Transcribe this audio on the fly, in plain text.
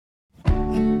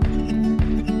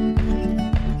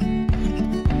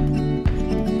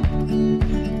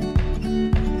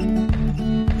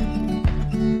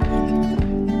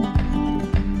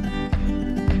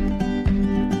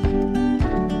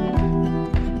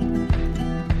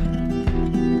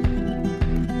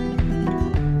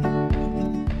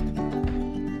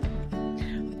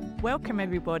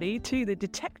everybody, to the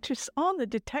Detectorists on the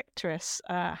Detectorists.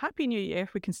 Happy New Year,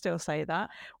 if we can still say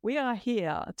that. We are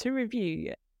here to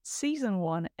review Season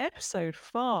 1, Episode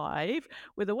 5,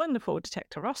 with the wonderful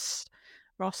Detector Ross.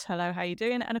 Ross, hello, how you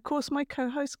doing? And of course, my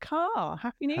co-host, Carl.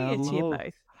 Happy New Year to you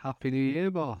both. Happy New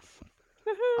Year, both.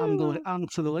 And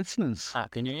to the listeners.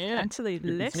 Happy New Year. And to the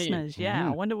listeners, yeah. I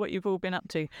wonder what you've all been up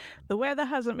to. The weather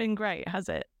hasn't been great, has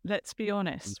it? Let's be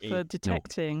honest. For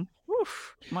detecting,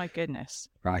 oof, my goodness.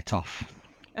 Right off.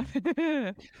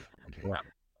 Yeah.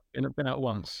 Been out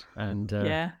once, and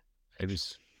yeah, it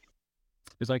was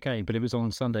okay, but it was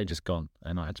on Sunday just gone,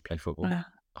 and I had to play football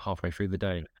halfway through the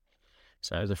day.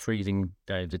 So it was a freezing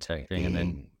day of detecting, and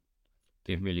then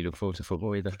didn't really look forward to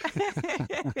football either.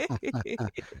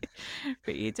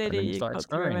 But you did it. You got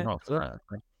through it. After that.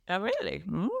 Oh, really?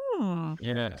 Mm.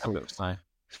 Yeah, a little snow.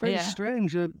 It's very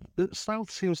strange. The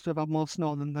south seems to have had more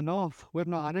snow than the north. We've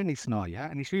not had any snow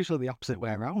yet, and it's usually the opposite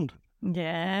way around.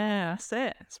 Yeah, that's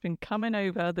it. It's been coming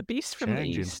over. The beast from the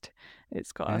east.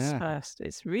 It's got us first.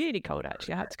 It's really cold,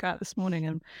 actually. I had to go out this morning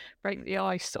and break the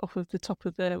ice off of the top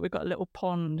of we've got a little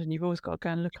pond, and you've always got to go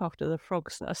and look after the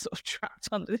frogs that are sort of trapped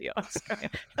under the ice. Going,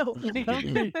 help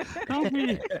me. Help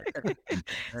me.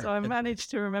 So I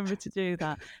managed to remember to do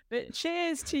that. But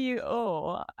cheers to you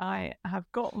all. I have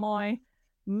got my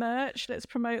merch. Let's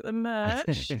promote the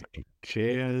merch.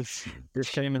 Cheers. This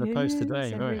came in the post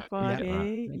today.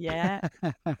 Everybody. Yeah.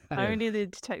 Only the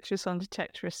Detectorists on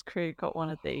Detectorists crew got one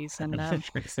of these, and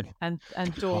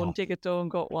Dawn, Digger Dawn,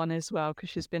 got one as well, because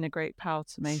she's been a great pal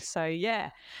to me. So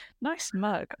yeah, nice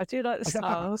mug. I do like the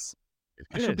styles.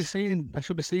 I should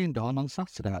be seeing Dawn on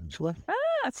Saturday, actually.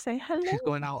 I'd say hello. She's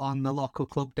going out on the local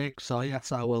club dig, so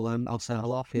yes, I will. I'll say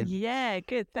hello for you. Yeah,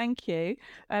 good, thank you.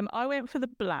 I went for the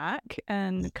black,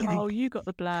 and Carl, you got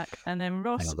the black, and then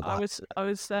Ross, I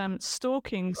was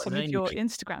stalking some of your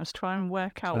Instagrams to try and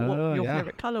work out what your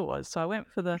favourite colour was. So I went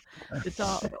for the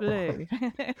dark blue.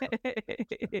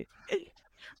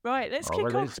 Right, let's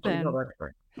kick off then.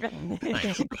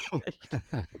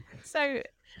 So,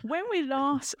 when we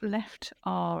last left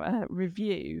our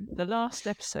review, the last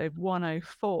episode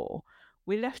 104,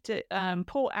 we left it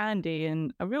poor Andy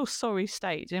in a real sorry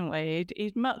state, didn't we?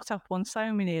 He'd mucked up on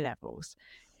so many levels.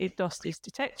 He'd lost his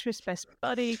Detectorist best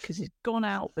buddy because he'd gone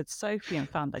out with Sophie and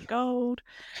found the gold.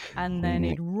 And then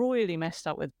he'd royally messed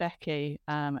up with Becky,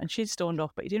 and she'd stormed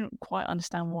off, but he didn't quite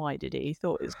understand why, did he? He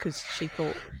thought it was because she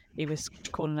thought he was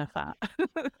calling her fat.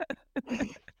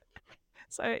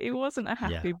 So he wasn't a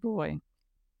happy boy.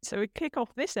 So we kick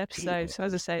off this episode. So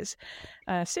as I say, it's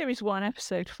Series 1,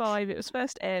 Episode 5. It was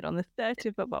first aired on the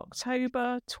 30th of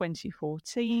October,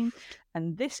 2014.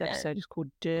 And this episode is called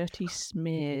Dirty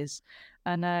Smears.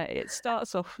 And it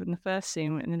starts off in the first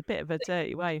scene in a bit of a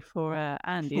dirty way for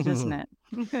Andy, doesn't it?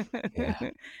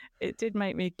 It did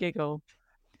make me giggle.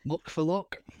 Muck for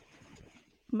luck.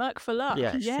 Muck for luck.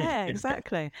 Yes. Yeah,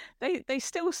 exactly. They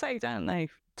still say, don't they,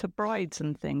 to brides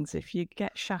and things, if you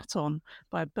get shat on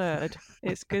by a bird,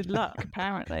 it's good luck,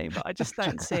 apparently. But I just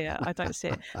don't see it. I don't see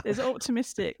it. There's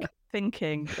optimistic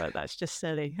thinking, but that's just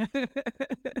silly.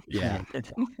 Yeah.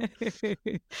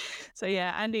 So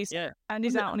yeah, Andy's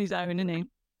out on his own, isn't he?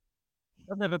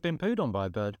 I've never been pooed on by a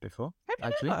bird before.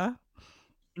 Have you never?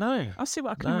 No. I'll see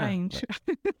what I can arrange.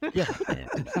 Yeah.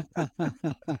 I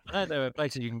know there are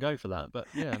places you can go for that, but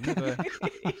yeah, I've never.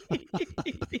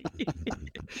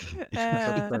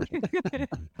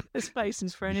 There's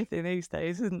places for anything these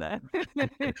days, isn't there?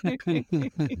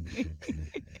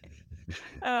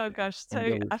 Oh gosh,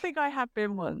 so I think I have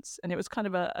been once, and it was kind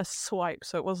of a swipe,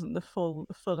 so it wasn't the full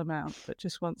amount, but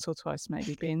just once or twice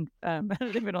maybe. Being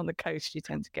living on the coast, you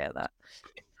tend to get that.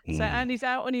 So Andy's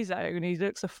out on his own. He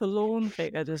looks a forlorn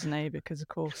figure, doesn't he? Because of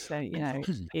course,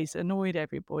 he's annoyed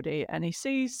everybody, and he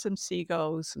sees some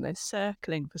seagulls, and they're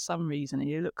circling for some reason. And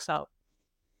he looks up,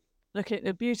 look at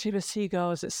the beauty of the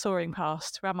seagulls that's soaring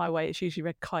past. Around my way, it's usually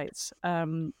red kites.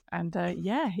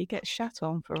 He gets shat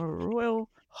on for a royal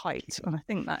height, and I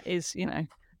think that is, a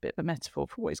bit of a metaphor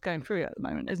for what he's going through at the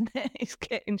moment, isn't it? He's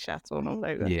getting shat on all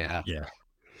over. Yeah.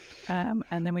 And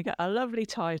then we get our lovely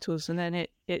titles, and then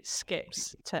it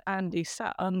skips to Andy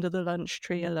sat under the lunch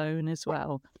tree alone as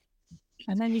well.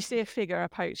 And then you see a figure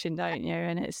approaching, don't you?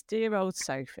 And it's dear old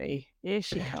Sophie. Here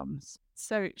she comes.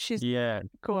 So she's... Yeah.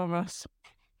 Go on, Ross.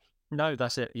 No,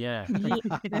 that's it. Yeah.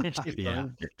 Yeah.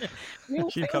 We all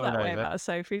feel that way about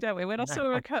Sophie, don't we? When I saw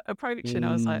her approaching,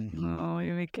 I was like, oh,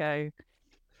 here we go.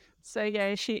 So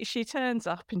yeah, she turns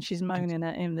up and she's moaning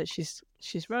at him that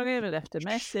she's rung him and left a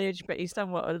message, but he's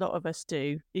done what a lot of us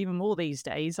do, even more these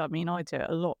days. I mean, I do it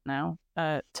a lot now.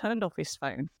 Turned off his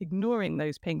phone, ignoring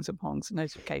those pings and pongs and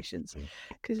notifications,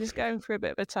 because he's going through a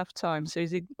bit of a tough time. So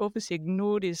he's obviously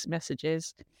ignored his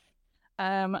messages.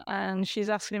 And she's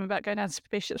asking him about going down to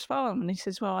Bishop's Farm, and he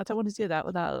says, "Well, I don't want to do that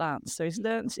without Lance." So he's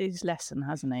learnt his lesson,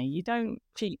 hasn't he? You don't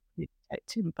cheat your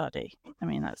detecting buddy. I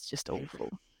mean, that's just awful.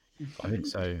 I think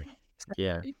so.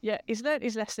 Yeah. Yeah, he's learnt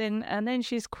his lesson, and then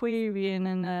she's querying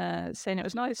and saying it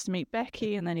was nice to meet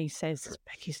Becky, and then he says,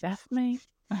 "Becky's left me."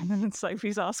 And then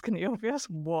Sophie's asking the obvious,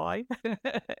 why?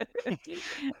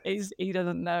 He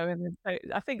doesn't know. And then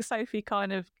I think Sophie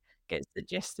kind of gets the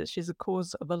gist that she's the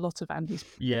cause of a lot of Andy's.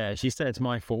 Yeah, she said it's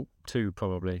my fault too,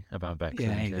 probably, about Becky.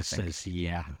 Yeah, he says,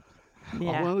 yeah.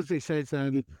 Yeah. Well, he says,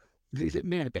 is it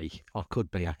maybe or could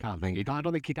be? I can't think. I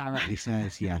don't think he directly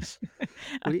says yes.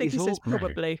 I think he says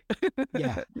probably.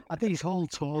 Yeah, I think his whole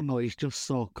tone though is just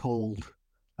so cold.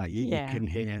 Like you can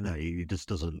hear that he just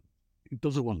doesn't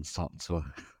want to talk to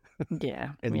her.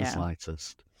 Yeah, in the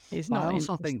slightest. He's not. I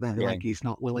also think that like he's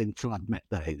not willing to admit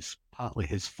that it's partly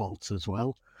his fault as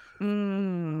well.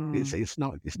 It's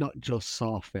not just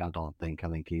Sophie. I don't think. I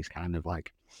think he's kind of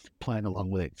like playing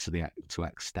along with it to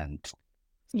extent.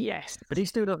 Yes, but he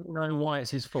still doesn't know why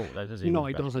it's his fault, though, does he? No,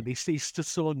 he doesn't. He's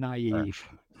just so naive.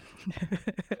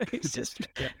 He's just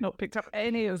not picked up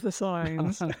any of the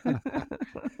signs. And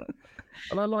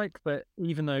I like that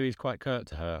even though he's quite curt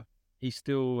to her, he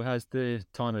still has the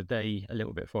time of day a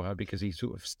little bit for her, because he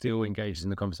sort of still engages in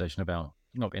the conversation about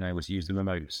not being able to use the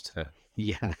remotes to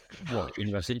watch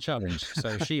University Challenge.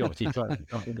 So she obviously tried to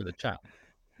jump into the chat.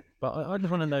 But I just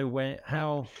want to know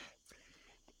how...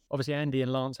 Obviously, Andy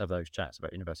and Lance have those chats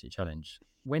about University Challenge.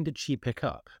 When did she pick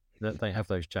up that they have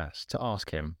those chats to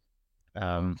ask him?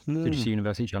 Did you see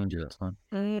University Challenge at that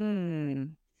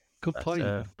time? Good point.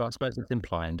 But I suppose it's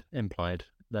implied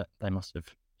that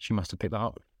she must have picked that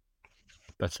up.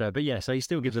 But yeah, so he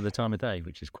still gives her the time of day,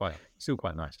 which is still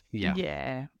quite nice.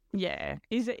 Yeah.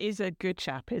 He's a good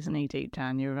chap, isn't he? Deep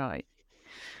down, you're right.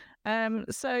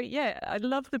 So yeah, I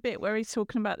love the bit where he's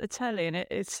talking about the telly, and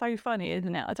it's so funny,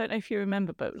 isn't it? I don't know if you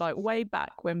remember, but like way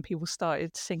back when people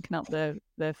started syncing up the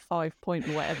 5-point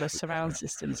or whatever surround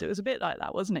systems, it was a bit like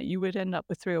that, wasn't it? You would end up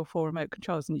with 3 or 4 remote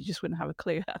controls, and you just wouldn't have a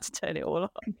clue how to turn it all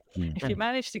on. If you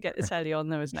managed to get the telly on,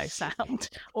 there was no sound,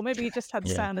 or maybe you just had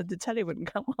sound and the telly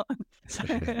wouldn't come on. So...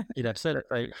 You'd have said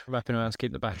it wrapping around to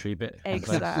keep the battery a bit.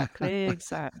 Exactly.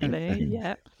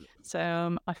 Yeah.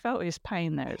 So I felt his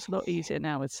pain there. It's a lot easier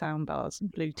now with sound bars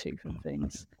and Bluetooth and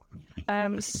things.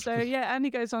 So yeah, Andy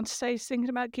goes on to say he's thinking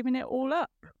about giving it all up.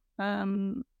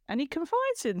 And he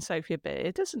confides in Sophie a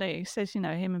bit, doesn't he? He says, him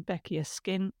and Becky are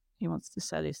skint. He wants to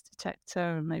sell his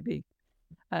detector, and maybe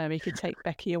he could take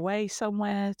Becky away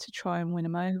somewhere to try and win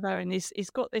him over. And he's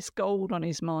got this gold on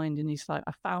his mind, and he's like,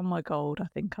 I found my gold. I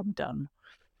think I'm done.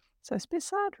 So it's a bit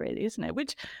sad, really, isn't it?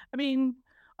 Which, I mean...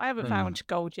 I haven't found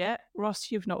gold yet. Ross,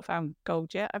 you've not found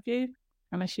gold yet, have you?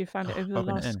 Unless you've found it over the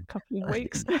last couple of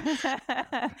weeks. Can't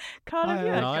have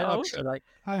you had gold?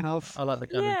 I have. I like the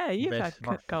kind of you've had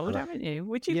gold, haven't you?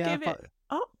 Would you give it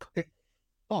up?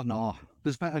 Oh no,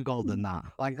 there's better gold than that.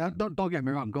 Like, don't get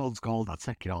me wrong, gold's gold. I'd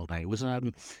take it all day.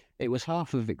 It was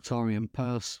half a Victorian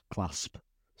purse clasp,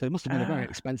 so it must have been a very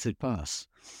expensive purse.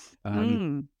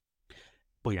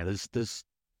 But yeah, there's.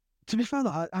 To be fair,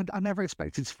 though, I never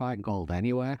expected to find gold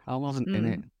anyway. I wasn't in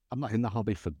it. I'm not in the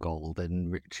hobby for gold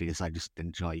and riches. I just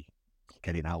enjoy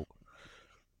getting out.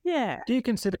 Yeah. Do you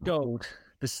consider gold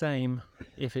the same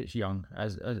if it's young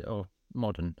as or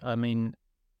modern? I mean,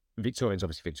 Victorian's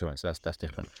obviously Victorian, so that's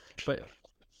different. But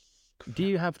do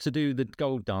you have to do the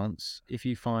gold dance if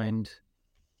you find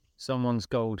someone's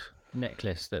gold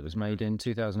necklace that was made in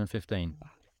 2015?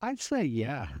 I'd say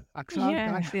yeah. I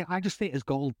just think it's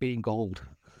gold being gold.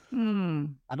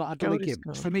 I don't think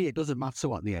it. For me, it doesn't matter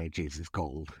what the age is. It's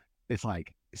gold. It's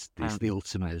like it's the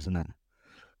ultimate, isn't it?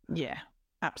 Yeah,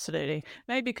 absolutely.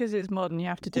 Maybe because it's modern, you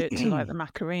have to do it to like the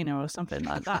Macarena or something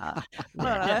like that.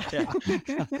 But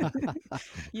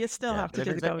you still have to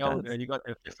do the gold dance. You got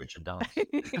to do a Richard dance.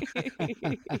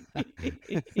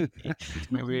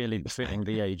 It's really befitting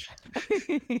the age.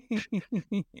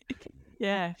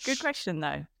 Yeah, good question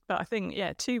though. But I think,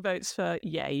 2 votes for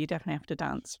you definitely have to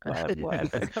dance. Whatever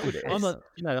gold it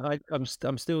is.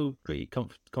 I'm still pretty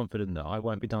confident that I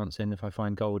won't be dancing if I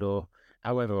find gold or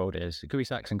however old it is. It could be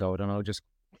Saxon gold, and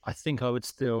I think I would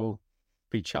still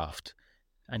be chuffed.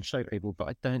 and show people, but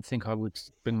I don't think I would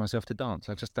bring myself to dance.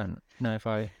 I just don't know if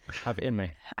I have it in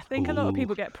me. I think a lot of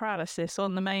people get paralysis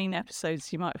on the main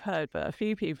episodes you might have heard, but a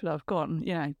few people have gone,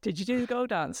 did you do the gold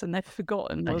dance? And they've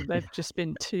forgotten, or they've just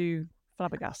been too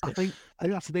flabbergasted. I think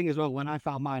that's the thing as well. When I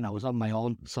found mine, I was on my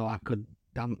own, so I could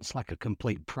dance like a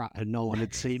complete prat and no one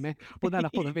would see me. But then I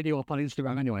put the video up on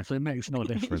Instagram anyway, so it makes no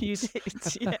difference. You did,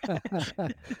 yeah.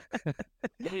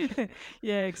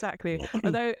 Yeah, exactly.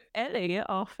 Although Ellie,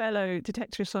 our fellow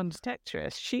detectorist on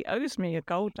Detectorist, she owes me a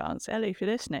gold dance. Ellie, if you're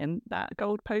listening, that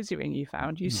gold posy ring you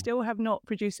found, you still have not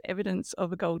produced evidence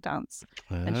of a gold dance.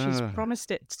 And she's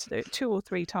promised it to do it 2 or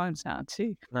 3 times now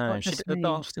too. No, she did a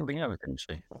dance to something else, didn't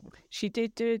she? She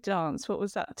did do a dance. What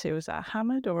was that to? Was that a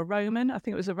Hammered or a Roman? I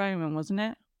think it was a Roman, wasn't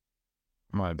it?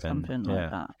 Might have been. Something like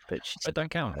that. But it don't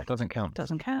count. It doesn't count.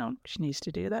 Doesn't count. She needs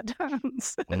to do that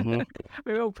dance. Mm-hmm.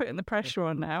 We're all putting the pressure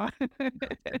on now.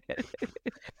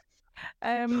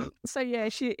 So yeah,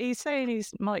 he's saying he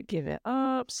might give it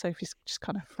up. Sophie's just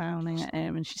kind of frowning at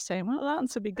him, and she's saying, "Well,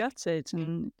 Lance will be gutted,"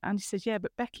 and Andy says, "Yeah,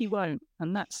 but Becky won't,"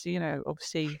 and that's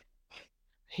obviously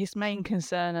his main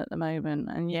concern at the moment.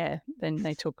 And yeah, then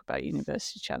they talk about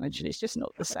University Challenge, and it's just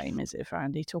not the same, is it, for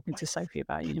Andy talking to Sophie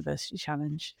about University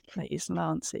Challenge? That is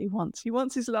Lance that he wants. He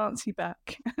wants his Lancey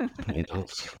back. He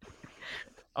does.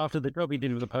 After the job he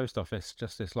did with the post office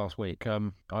just this last week,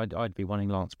 I'd be wanting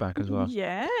Lance back as well.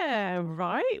 Yeah,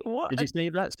 right. What did you see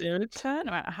that series?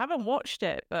 Turnaround. I haven't watched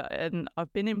it, but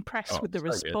I've been impressed with the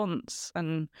response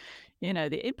and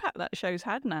the impact that show's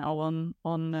had now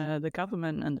on the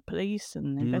government and the police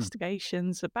and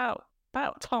investigations. About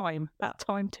time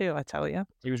too, I tell you.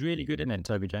 He was really good in it,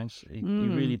 Toby Jones. He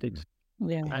really did.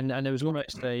 Yeah, and there was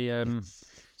almost a.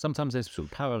 Sometimes there's sort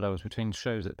of parallels between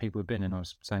shows that people have been in. I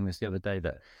was saying this the other day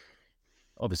that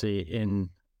obviously in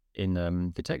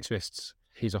Detectorists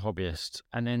he's a hobbyist,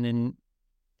 and then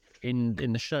in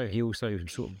the show he also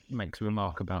sort of makes a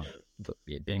remark about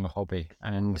it being a hobby,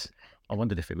 and I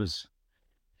wondered if it was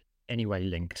anyway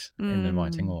linked in the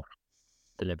writing or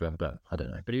deliberate, but I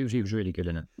don't know. But he was really good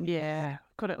in it. Yeah,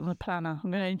 got it on the planner. I'm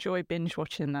going to enjoy binge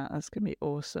watching that. That's going to be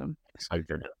awesome. So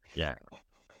good, yeah.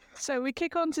 So we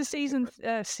kick on to scene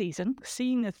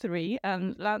 3,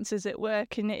 and Lance is at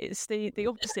work, and it's the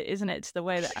opposite, isn't it? It's the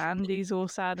way that Andy's all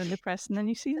sad and depressed, and then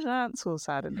you see Lance all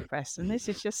sad and depressed, and this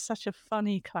is just such a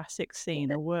funny classic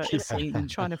scene, a work scene, and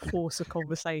trying to force a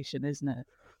conversation, isn't it?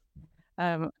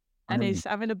 And he's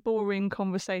having a boring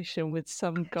conversation with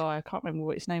some guy. I can't remember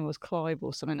what his name was, Clive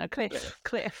or something.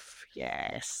 Cliff.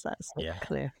 Yes, that's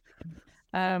Cliff.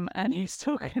 And he's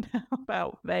talking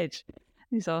about veg.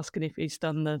 He's asking if he's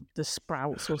done the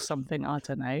sprouts or something. I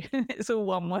don't know. It's all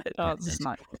one word answers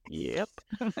like, yep.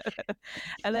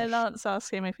 And then Lance asks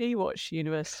him if he watched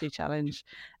University Challenge,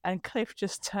 and Cliff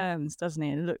just turns, doesn't he,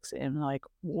 and looks at him like,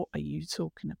 what are you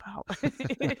talking about?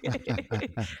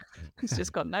 He's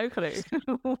just got no clue.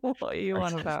 What are you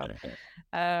on about?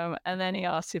 And then he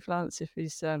asks if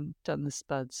he's done the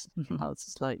spuds. Lance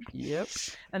is like, yep.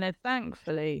 And then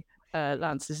thankfully,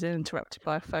 Lance is interrupted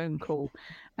by a phone call,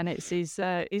 and it's his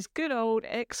good old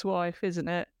ex-wife, isn't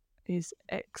it? His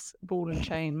ex-ball and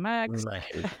chain,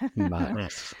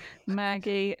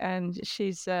 Maggie, and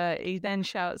she's. He then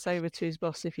shouts over to his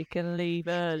boss if he can leave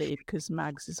early because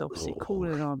Mags is obviously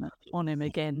calling on him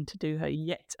again to do her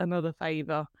yet another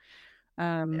favour,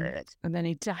 and then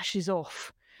he dashes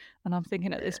off. And I'm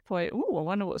thinking at this point, I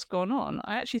wonder what's gone on.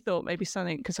 I actually thought maybe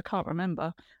something, because I can't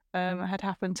remember, had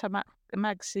happened to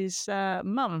Mags's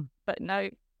mum. But no,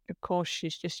 of course,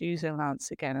 she's just using Lance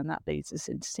again. And that leads us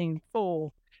into scene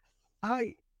 4.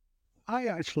 I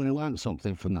actually learned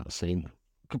something from that scene.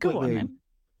 Completely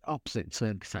opposite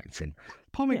to detecting.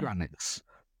 Pomegranates.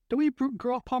 Do we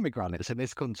grow pomegranates in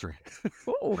this country?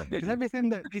 Because everything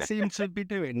that they seem to be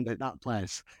doing at that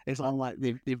place is like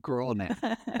they've grown it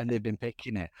and they've been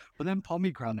picking it. But then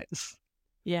pomegranates.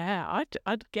 Yeah,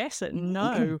 I'd guess it.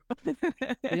 No.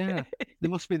 Yeah, they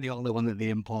must be the only one that they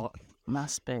import.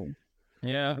 Must be.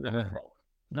 Yeah. No,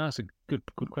 that's a good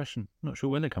question. Not sure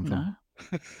where they come from.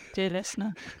 Dear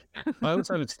listener. I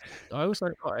also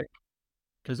like,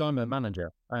 because I'm a manager,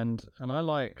 and I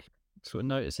like sort of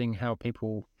noticing how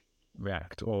people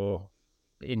react or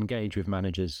engage with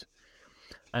managers,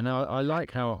 and I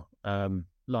like how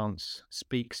Lance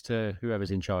speaks to whoever's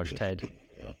in charge, Ted.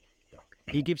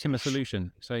 He gives him a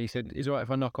solution. So he said, "Is it all right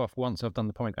if I knock off once I've done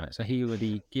the pomegranate?" So he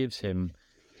already gives him,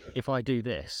 if I do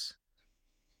this,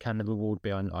 can the reward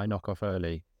be I knock off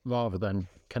early, rather than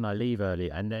can I leave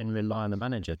early and then rely on the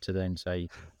manager to then say,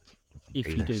 if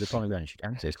you do the pomegranates, you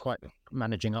can. So it's quite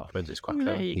managing upwards. It's quite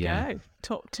clever. There you go.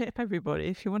 Top tip, everybody.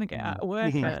 If you want to get out of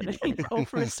work early,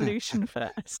 offer a solution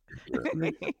first.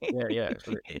 Yeah,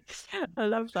 absolutely. I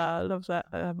love that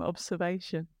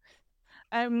observation.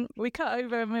 We cut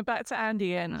over and we're back to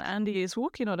Andy again. And Andy is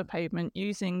walking on a pavement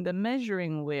using the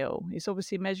measuring wheel. He's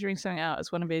obviously measuring something out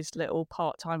as one of his little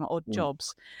part-time odd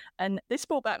jobs. And this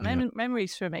brought back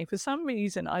memories for me. For some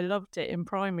reason, I loved it in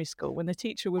primary school when the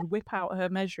teacher would whip out her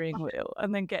measuring wheel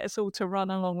and then get us all to run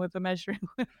along with the measuring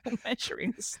wheel,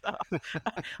 measuring stuff.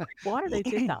 Why they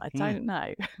did that, I don't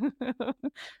know.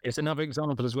 It's another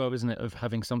example as well, isn't it, of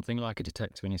having something like a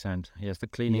detector in his hand. He has the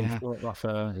cleaning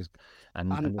rougher,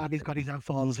 and he's got his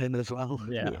headphones in as well.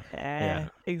 Yeah,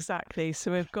 exactly.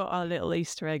 So we've got our little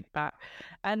Easter egg back.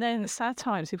 And then sad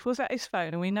times, he pulls out his phone,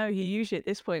 and we know he usually at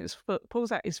this point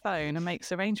pulls out his phone and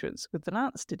makes arrangements with the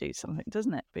Lance to do something,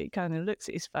 doesn't it? But he kind of looks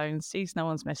at his phone, sees no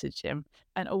one's messaged him,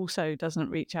 and also doesn't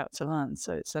reach out to Lance.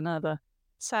 So it's another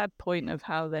sad point of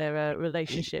how their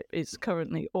relationship is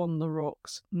currently on the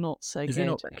rocks. Not so Is good. it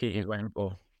not Becky he's waiting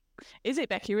for? Is it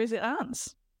Becky or is it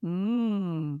Lance?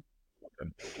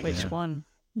 Which one?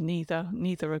 Neither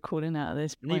are calling out at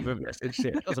this point. Neither of us.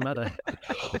 It doesn't matter.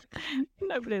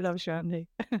 Nobody loves you, Andy.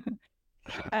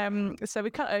 So we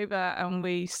cut over and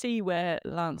we see where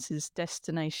Lance's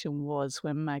destination was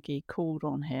when Maggie called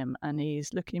on him, and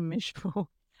he's looking miserable,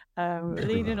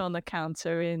 leaning on the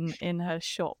counter in her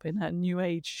shop, in her new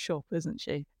age shop, isn't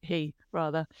she? He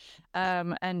rather,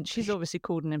 and she's obviously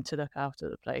called on him to look after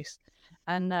the place.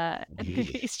 And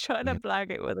he's trying to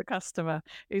blag it with a customer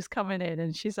who's coming in,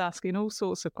 and she's asking all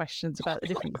sorts of questions about the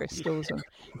different crystals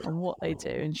and what they do.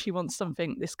 And she wants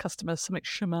this customer, something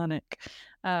shamanic.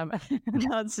 And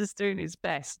Lance is doing his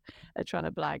best at trying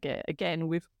to blag it. Again,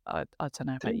 I don't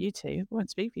know about you two, I won't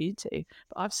speak for you two,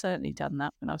 but I've certainly done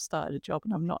that when I've started a job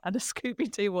and I've not had a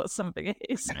Scooby-Doo what something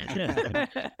is. I'm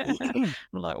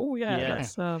like, oh yeah.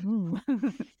 That's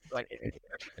like,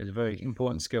 it's a very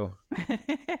important skill.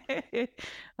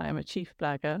 I am a chief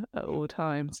blagger at all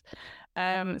times.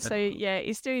 So yeah,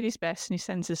 he's doing his best, and he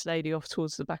sends this lady off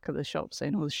towards the back of the shop,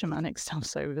 saying all the shamanic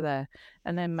stuff's over there.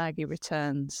 And then Maggie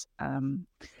returns, a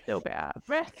little bit out of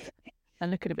breath and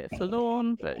looking a bit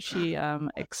forlorn, but she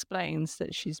explains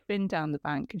that she's been down the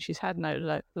bank and she's had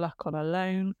no luck on a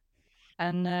loan,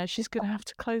 and she's going to have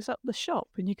to close up the shop.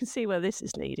 And you can see where this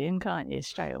is leading, can't you,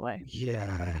 straight away?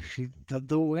 Yeah,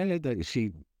 the way that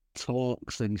she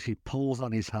talks and she pulls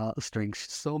on his heartstrings,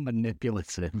 she's so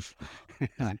manipulative.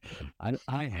 I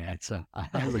hate her. I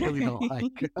really don't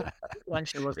like her. Like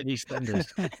she was in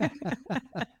EastEnders.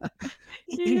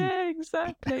 Yeah,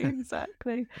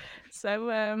 exactly.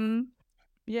 So,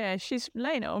 yeah, she's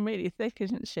laying it on really thick,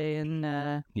 isn't she?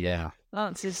 And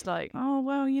Lance is like, oh,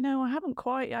 well, I haven't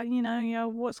quite,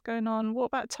 what's going on? What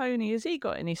about Tony? Has he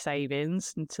got any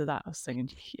savings? And to that, I was thinking,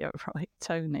 yeah, right,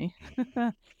 Tony.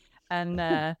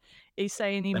 And he's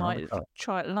saying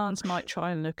Lance might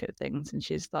try and look at things. And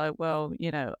she's like, well,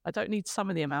 I don't need some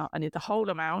of the amount. I need the whole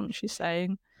amount, she's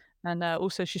saying. And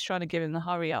also she's trying to give him the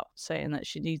hurry up, saying that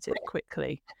she needs it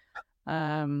quickly.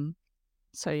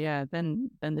 So yeah, then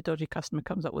the dodgy customer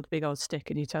comes up with a big old stick,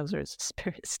 and he tells her it's a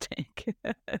spirit stick.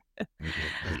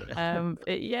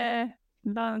 But yeah,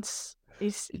 Lance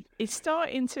is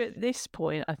starting to, at this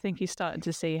point, I think he's starting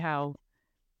to see how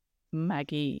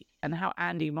Maggie and how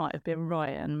Andy might have been right,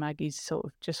 and Maggie sort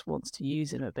of just wants to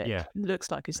use him a bit. Yeah, looks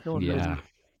like it's not. Yeah,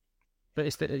 but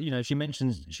it's that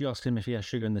she asks him if he has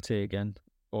sugar in the tea again,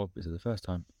 or is it the first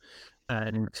time?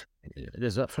 And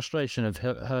there's that frustration of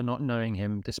her not knowing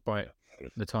him despite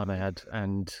the time they had,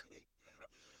 and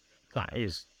that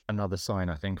is another sign,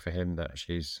 I think, for him that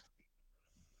she's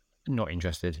not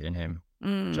interested in him.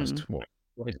 Just what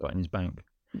he's got in his bank.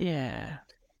 Yeah,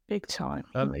 big time.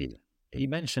 He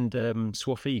mentioned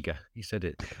Swafiga. He said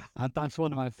it. And that's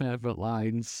one of my favourite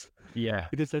lines. Yeah.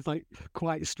 It just says, like,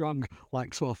 quite strong,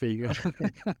 like Swafiga.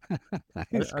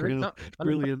 It's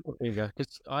brilliant.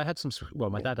 Because I had some,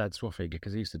 my dad had Swafiga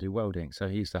because he used to do welding. So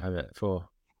he used to have it for,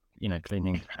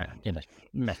 cleaning,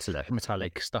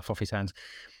 metallic stuff off his hands.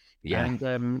 Yeah.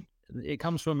 And it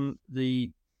comes from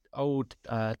the old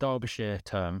Derbyshire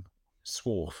term,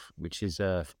 swarf, which is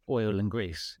oil and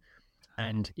grease.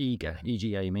 And eager,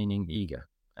 EGA, meaning eager,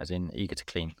 as in eager to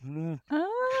clean.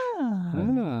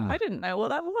 I didn't know what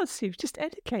that was. You've just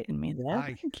educated me there.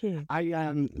 Thank you.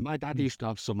 My dad used to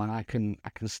have some, and I can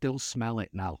still smell it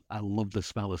now. I love the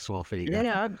smell of Swafiga.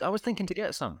 Yeah, I was thinking to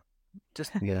get some.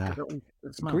 Just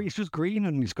it's just green,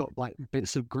 and it's got like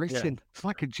bits of grit in. It's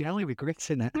like a jelly with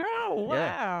grit in it. Oh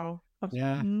wow!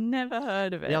 I've never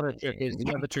heard of it. The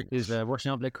other trick is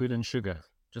washing up liquid and sugar.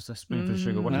 just a spoonful of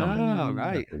sugar, one number. Oh,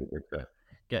 right.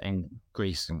 Getting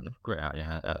grease and grit out your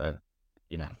hand,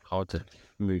 hard to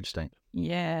move state.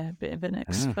 Yeah, a bit of an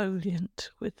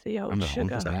exfoliant with the old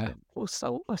sugar or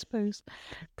salt, I suppose.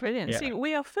 Brilliant. Yeah. See,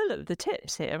 we are full of the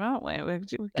tips here, aren't we? We're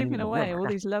giving away all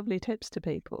these lovely tips to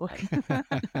people.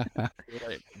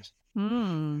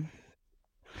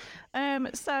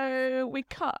 So we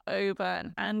cut over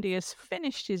and Andy has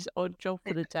finished his odd job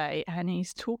for the day and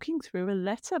he's talking through a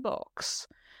letterbox.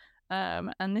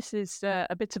 And this is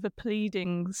a bit of a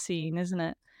pleading scene, isn't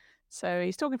it? So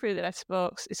he's talking through the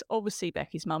letterbox. It's obviously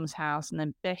Becky's mum's house, and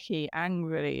then Becky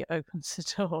angrily opens the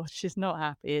door. She's not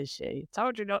happy, is she?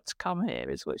 Told you not to come here,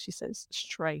 is what she says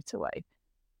straight away.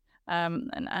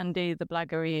 And Andy, the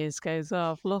blagger he is, goes,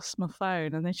 "Oh, I've lost my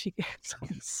phone." And then she goes, "I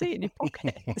can see it in your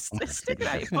pocket. It's sticking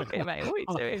out your pocket, mate. What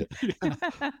are you doing?"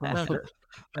 I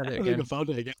think I found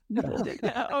it again.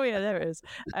 Oh, yeah, there it is.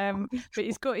 But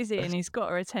he's got his in, he's got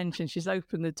her attention. She's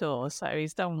opened the door, so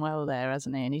he's done well there,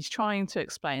 hasn't he? And he's trying to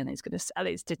explain that he's going to sell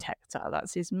his detector.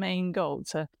 That's his main goal,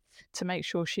 to make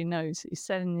sure she knows that he's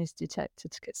selling his detector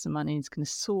to get some money. He's going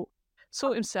to sort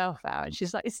himself out. And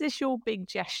she's like, "Is this your big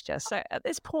gesture?" So at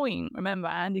this point, remember,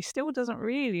 Andy still doesn't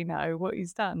really know what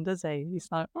he's done, does he?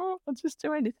 He's like, "Oh, I'll just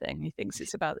do anything." He thinks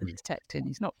it's about the detecting.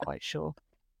 He's not quite sure.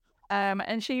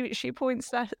 And she points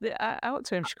that out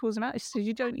to him. She calls him out. She says,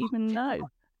 "You don't even know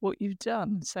what you've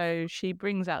done." So she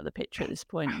brings out the picture at this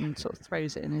point and sort of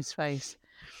throws it in his face.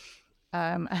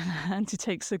 And Andy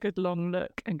takes a good long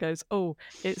look and goes, "Oh,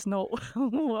 it's not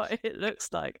what it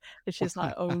looks like." And she's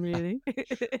like, "Oh, really?"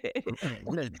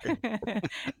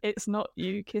 "It's not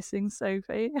you kissing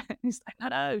Sophie." And he's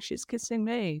like, No, she's kissing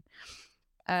me."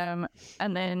 And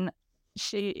then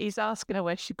he's asking her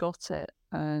where she got it.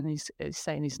 And he's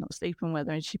saying he's not sleeping with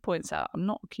her. And she points out, "I'm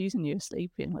not accusing you of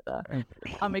sleeping with her.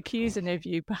 I'm accusing of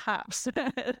you perhaps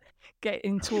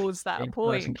getting towards that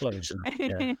point."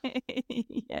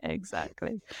 Yeah,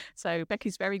 exactly. So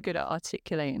Becky's very good at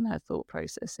articulating her thought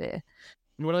process here.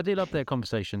 Well, I do love their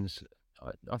conversations.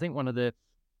 I think one of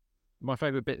my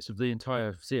favourite bits of the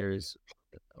entire series,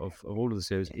 of all of the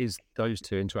series, is those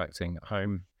two interacting at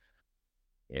home.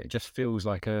 It just feels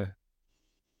like a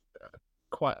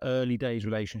quite early days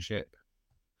relationship.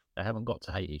 They haven't got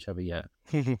to hate each other yet.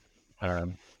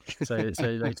 So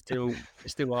they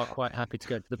still are quite happy to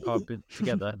go to the pub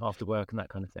together after work and that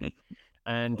kind of thing.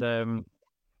 And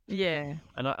yeah,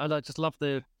 and I just love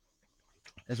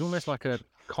there's almost like a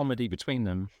comedy between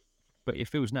them, but it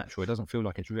feels natural. It doesn't feel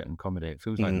like it's written comedy. It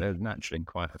feels like they're naturally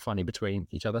quite funny between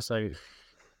each other. So,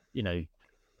 when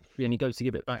he goes to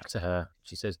give it back to her,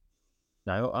 she says,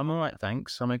 "No, I'm all right,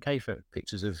 thanks. I'm okay for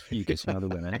pictures of you kissing other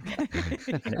women."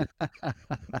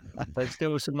 There's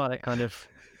still some like kind of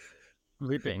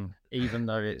ribbing, even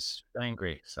though it's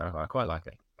angry. So I quite like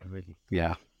it. I really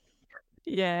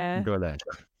enjoy that.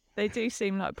 They do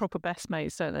seem like proper best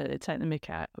mates, don't they? They take the mick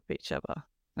out of each other.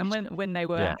 And when they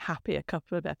were happy a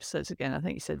couple of episodes again, I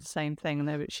think he said the same thing.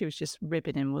 And she was just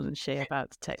ribbing him, wasn't she, about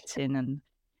detecting and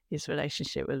his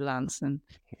relationship with Lance. And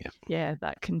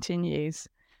that continues.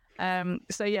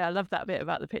 So I love that bit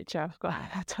about the picture.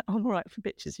 I'm all right for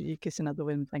pictures of you kissing other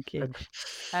women, thank you.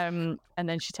 And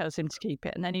then she tells him to keep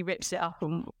it, and then he rips it up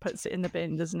and puts it in the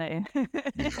bin, doesn't he?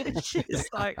 She's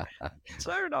like,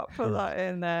 "Do not put that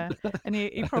in there." And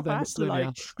he probably has to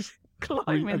like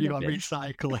climb in. Have you got bin.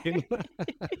 recycling?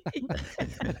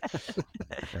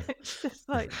 It's just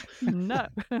like, no.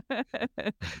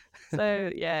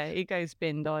 So he goes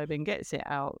bin diving, gets it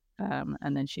out,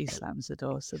 and then she slams the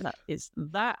door. So that is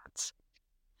that.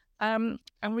 And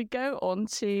we go on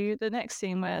to the next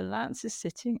scene where Lance is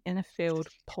sitting in a field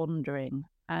pondering.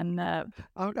 And I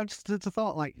just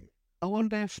thought, like, I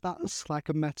wonder if that's like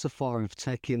a metaphor of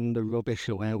taking the rubbish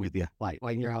away with you. Like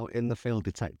when you're out in the field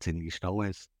detecting, you should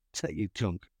always take your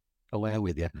junk away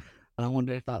with you. And I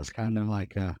wonder if that's kind of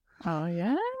like a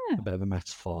bit of a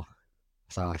metaphor.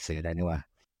 That's how I see it anyway.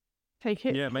 Take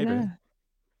it. Yeah, maybe. Yeah.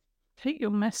 Take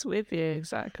your mess with you,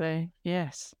 exactly.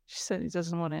 Yes. She certainly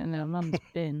doesn't want it in her mum's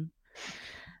bin.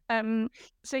 So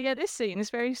this scene is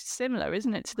very similar,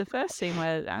 isn't it, to the first scene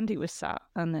where Andy was sat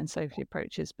and then Sophie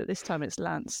approaches, but this time it's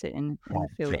Lance sitting in the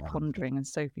field pondering and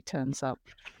Sophie turns up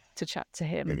to chat to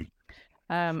him.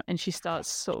 And she starts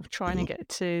sort of trying to get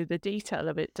to the detail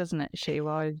of it, doesn't it?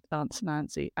 Why Lance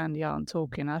and Andy aren't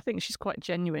talking. I think she's quite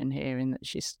genuine here in that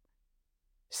she's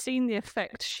seen the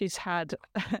effect she's had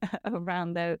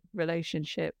around their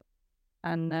relationship.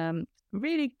 And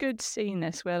really good scene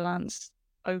this where Lance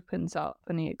opens up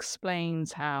and he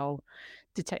explains how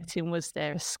detecting was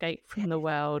their escape from the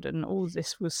world, and all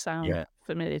this will sound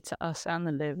familiar to us and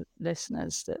the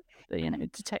listeners, that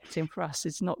detecting for us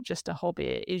is not just a hobby,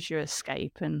 it is your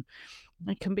escape, and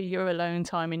it can be your alone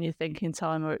time and your thinking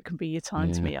time, or it can be your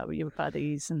time to meet up with your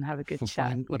buddies and have a good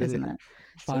chat, isn't it?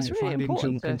 So it's really finding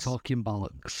important junk and talking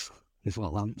bollocks is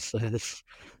what Lance says.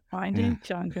 Finding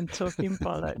junk and talking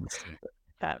bollocks.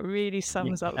 That really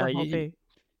sums up the hobby.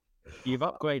 You've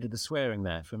upgraded the swearing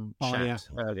there from chat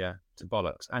earlier to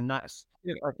bollocks, and that's.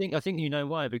 I think you know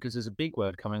why, because there's a big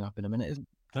word coming up in a minute, isn't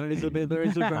there? There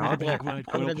is a very big word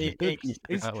coming up.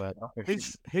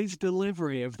 His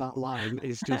delivery of that line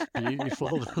is just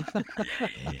beautiful.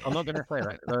 I'm not going to say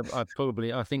that.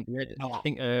 I think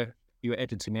you were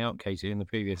editing me out, Katie, in the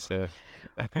previous in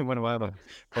one of our other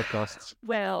podcasts.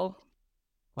 Well,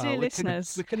 dear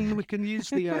listeners, we can use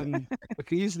the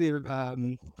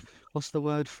what's the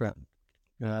word for it?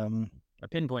 A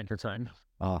pinpointer tone.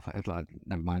 Oh,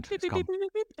 never mind. It's gone.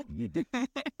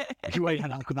 Wait,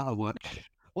 that'll work.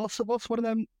 What's one of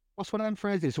them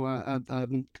phrases where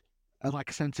like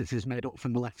a sentence is made up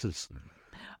from the letters?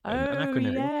 An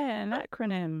acronym. Yeah, an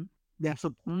acronym. Yeah.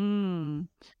 So no,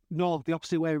 the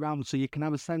opposite way around. So you can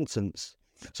have a sentence.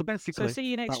 So basically, see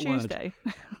you next Tuesday.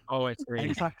 Oh, I see.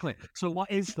 Exactly. So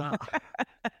what is that?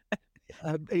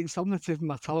 It's on the tip of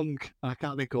my tongue. I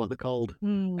can't think of what they're called.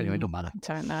 Anyway, it don't matter.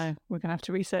 Don't know. We're going to have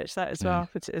to research that as well.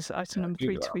 But it's item number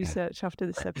 3 to research after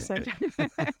this episode.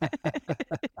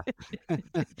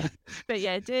 But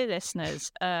yeah, dear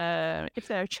listeners, if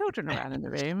there are children around in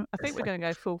the room, I think we're going to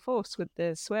go full force with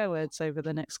the swear words over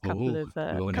the next couple of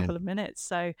minutes.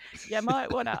 So yeah,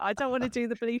 I don't want to do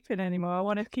the bleeping anymore. I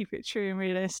want to keep it true and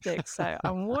realistic. So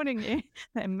I'm warning you,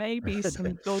 there may be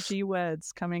some dodgy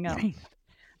words coming up.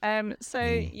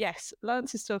 Yes,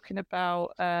 Lance is talking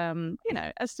about,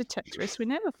 as detectorists, we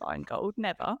never find gold,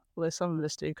 never, although some of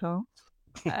us do, Carl.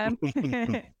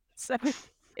 So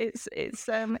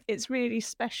it's really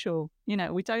special.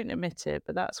 We don't admit it,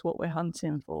 but that's what we're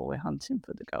hunting for. We're hunting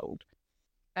for the gold,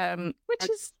 which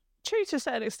is true to a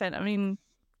certain extent. I mean,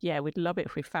 yeah, we'd love it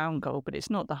if we found gold, but it's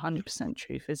not the 100%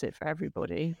 truth, is it, for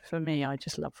everybody? For me, I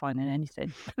just love finding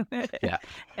anything.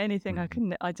 Anything I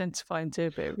can identify and do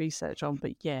a bit of research on.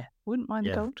 But yeah, wouldn't mind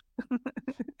the gold.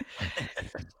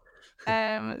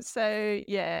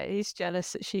 He's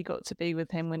jealous that she got to be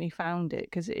with him when he found it,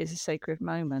 because it is a sacred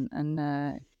moment,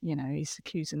 and he's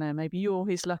accusing her, maybe you're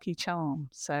his lucky charm.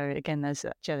 So again, there's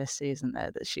that jealousy, isn't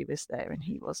there, that she was there and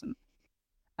he wasn't.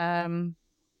 But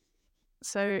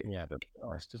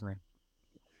honest, isn't he?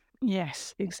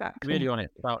 Yes, exactly. Really honest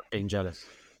about being jealous.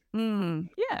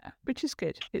 Yeah, which is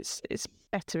good. It's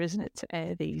better, isn't it, to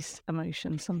air these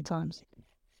emotions sometimes.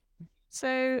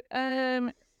 So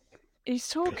he's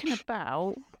talking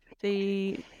about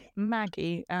the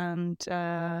Maggie and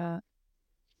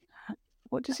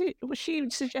she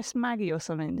suggests Maggie or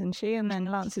something, didn't she? And then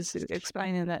Lance is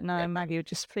explaining that no, Maggie would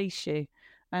just fleece you.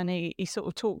 And he sort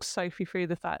of talks Sophie through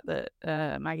the fact that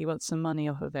Maggie wants some money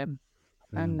off of him.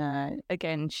 And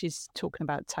again, she's talking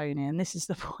about Tony. And this is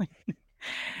the point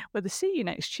where the see you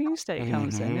next Tuesday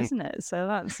comes in, isn't it? So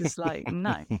Lance is like,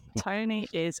 no, Tony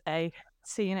is a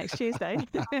see you next Tuesday.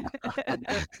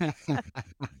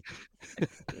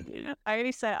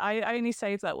 I only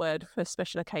save that word for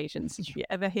special occasions. If you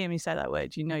ever hear me say that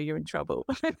word, you know you're in trouble.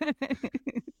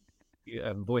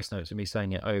 Voice notes of me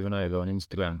saying it over and over on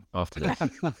Instagram after this.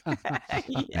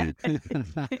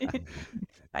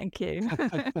 Thank you.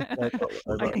 I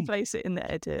can place it in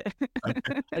the edit.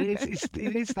 It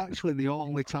is actually the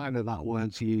only time that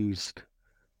word's used,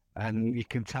 and you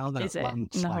can tell that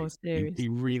Lance, he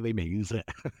really means it.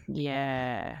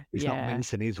 Yeah, he's not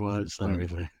mincing his words there,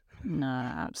 is he? No,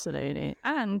 absolutely.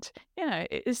 And,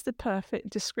 it is the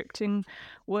perfect descripting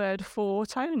word for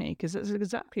Tony, because that's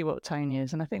exactly what Tony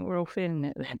is. And I think we're all feeling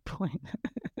it at that point.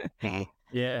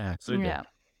 Yeah, absolutely. Yeah.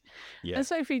 And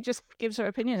Sophie just gives her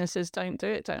opinion and says, don't do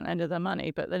it, don't lend her the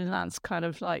money. But then Lance kind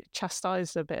of like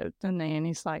chastised a bit, doesn't he? And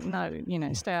he's like, no,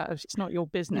 stay out of it's not your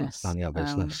business. It's not your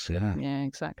business, yeah. Yeah,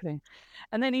 exactly.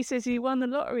 And then he says he won the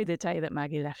lottery the day that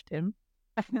Maggie left him.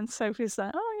 And Sophie's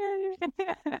like, oh,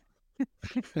 yeah.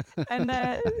 And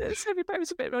Sophie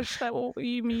was a bit rushed. Like, well,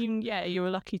 you mean, you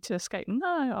were lucky to escape? No,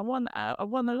 I won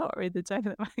the lottery the day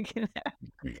that Maggie left.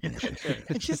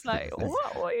 And she's like,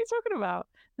 what are you talking about?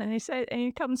 And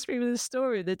he comes through with the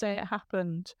story of the day it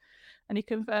happened, and he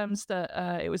confirms that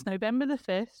it was November the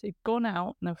 5th. He'd gone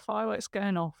out and there were fireworks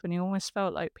going off, and he almost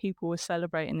felt like people were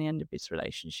celebrating the end of his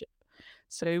relationship.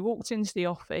 So he walked into the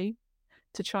offie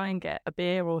to try and get a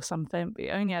beer or something, but he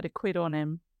only had £1 on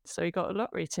him. So he got a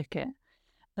lottery ticket,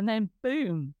 and then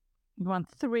boom, You won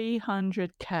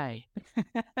 300k.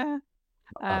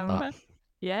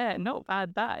 Yeah, not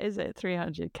bad that, is it?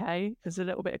 300k. There's a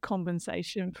little bit of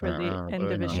compensation for the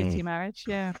end of a shitty marriage.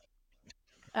 Yeah.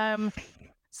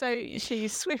 So she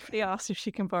swiftly asks if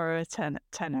she can borrow a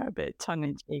tenner, a bit tongue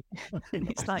in cheek. And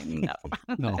he's like, no.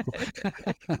 No.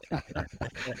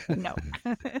 No.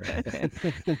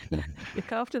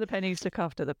 Look after the pennies, look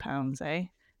after the pounds, eh?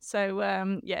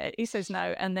 So, he says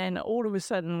no. And then all of a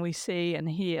sudden we see and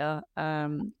hear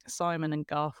Simon and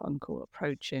Garfunkel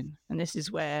approaching. And this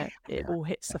is where it all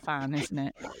hits the fan, isn't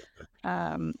it?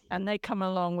 And they come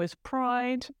along with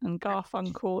Pride and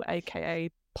Garfunkel,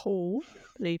 a.k.a. Paul,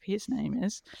 I believe his name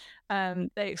is.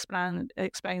 They explain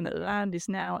that the land is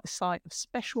now a site of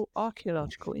special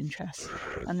archaeological interest,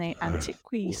 and the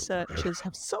antiquity searchers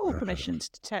have sole permission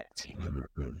to detect,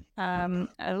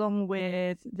 along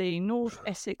with the North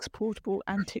Essex Portable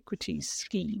Antiquities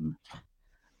Scheme.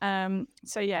 That's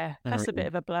a bit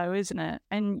of a blow, isn't it?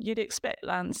 And you'd expect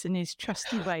Lance in his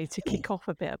trusty way to kick off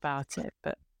a bit about it,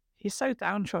 but he's so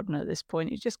downtrodden at this point,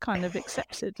 he just kind of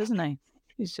accepts it, doesn't he?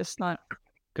 He's just like...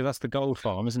 Because that's the gold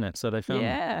farm, isn't it? So they found...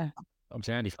 Yeah.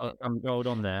 Obviously, Andy found gold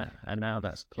on there, and now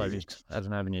that's closed as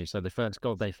an avenue. So the first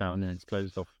gold they found, and it's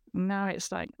closed off. Now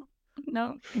it's like,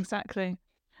 no, exactly.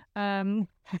 And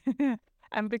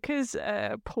because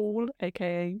Paul,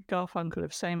 a.k.a. Garfunkel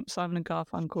of Simon and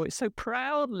Garfunkel, is so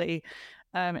proudly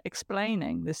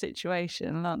explaining the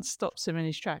situation, Lance stops him in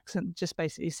his tracks and just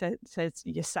basically says,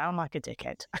 you sound like a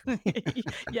dickhead.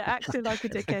 You're acting like a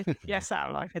dickhead. You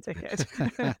sound like a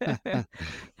dickhead.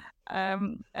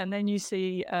 And then you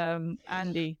see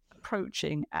Andy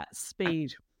approaching at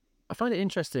speed. I find it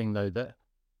interesting, though, that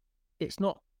it's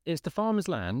the farmer's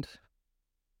land,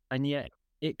 and yet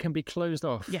it can be closed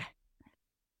off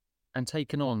and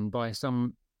taken on by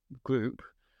some group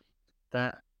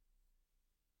that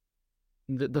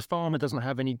the farmer doesn't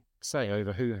have any say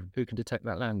over who can detect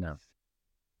that land now.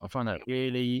 I find that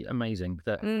really amazing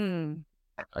that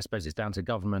I suppose it's down to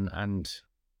government and,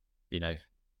 the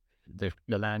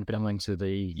land belonging to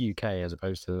the UK as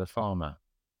opposed to the farmer.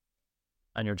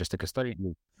 And you're just a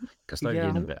custodian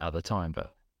a bit at the time,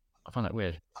 but I find that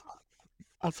weird.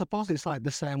 I suppose it's like the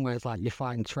same way as like you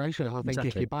find treasure. I think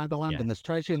if you buy the land and there's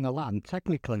treasure in the land,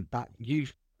 technically that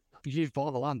you've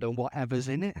bought the land and whatever's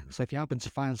in it. So if you happen to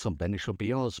find something, it should be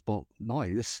yours. But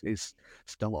no, this is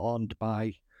still owned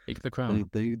by the crown,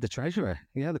 the treasurer.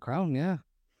 Yeah, the crown. Yeah.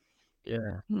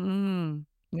 Yeah.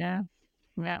 Yeah.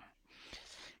 Yeah.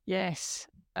 Yes.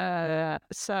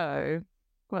 So,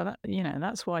 well,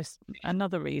 that's why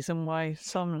another reason why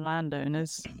some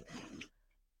landowners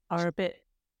are a bit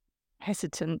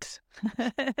hesitant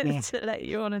to let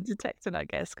you on a detector, I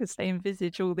guess, because they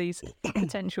envisage all these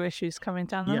potential issues coming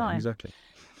down the line. Exactly.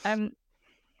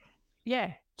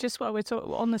 Just while we're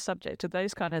on the subject of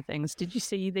those kind of things, did you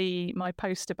see my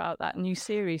post about that new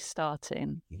series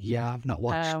starting? Yeah, I've not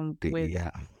watched it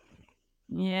yet.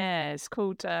 Yeah, it's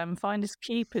called Finders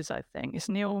Keepers, I think. It's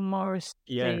Neil Morris.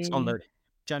 Yeah, it's on the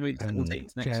January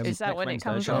 14th. Is that when it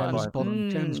comes on?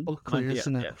 James Buckley,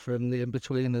 isn't it, from The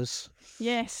In-Betweeners?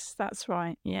 Yes, that's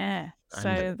right. Yeah.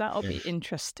 So that'll be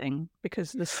interesting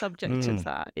because the subject of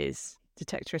that is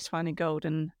detectorists finding gold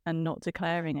and not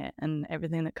declaring it and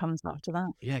everything that comes after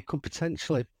that. Yeah, it could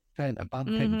potentially paint a bad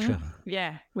picture.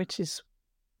 Yeah, which is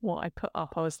what I put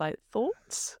up. I was like,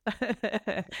 thoughts?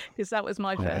 Because that was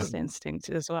my first instinct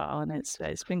as well. And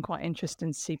it's been quite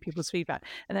interesting to see people's feedback.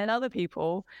 And then other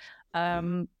people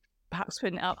perhaps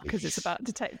putting it up because it's about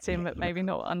detecting, but maybe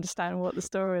not understand what the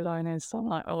storyline is. So I'm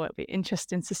like, it'll be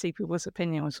interesting to see people's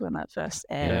opinions when that first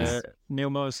airs. Neil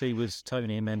Morrissey was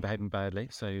Tony in Men Behaving Badly,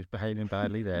 so he was behaving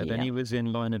badly there. Then he was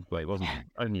in Line of... Well, it wasn't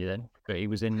only then, but he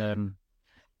was in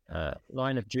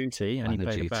Line of Duty, and he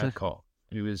played a bad cop.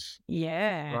 He was...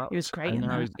 Yeah, he was great in that.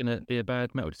 And now he's going to be a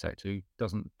bad metal detector who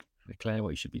doesn't declare what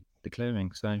he should be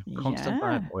declaring. So, constant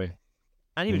bad boy.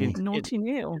 And he was in Naughty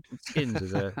Neil. Skins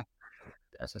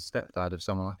as a stepdad of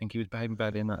someone. I think he was behaving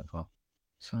badly in that as well.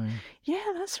 So... Yeah,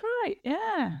 that's right.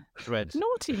 Yeah. Threads.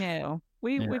 Naughty Neil.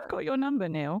 We've got your number,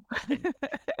 Neil.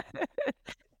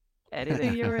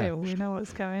 Anything you're in, we know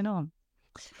what's going on.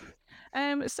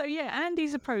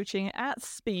 Andy's approaching at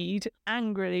speed,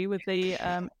 angrily with the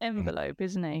envelope,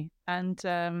 isn't he? And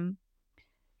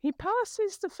he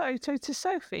passes the photo to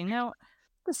Sophie. Now,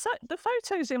 the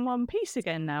photo's in one piece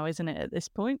again now, isn't it, at this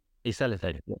point? He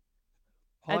sellotaped it.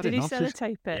 Did he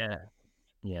sellotape it? Yeah.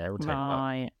 Yeah, it will take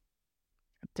right.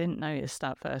 I didn't notice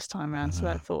that first time round, so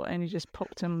that thought only just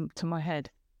popped into my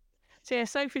head. So yeah,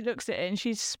 Sophie looks at it and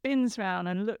she spins round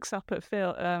and looks up at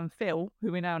Phil,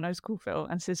 who we now know is called Phil,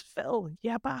 and says, "Phil,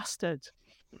 you bastard."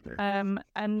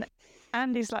 And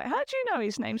Andy's like, how do you know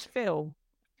his name's Phil?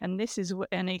 And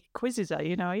and he quizzes her,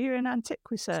 are you an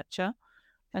antique researcher?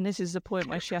 And this is the point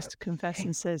where she has to confess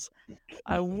and says,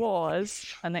 I was,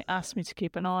 and they asked me to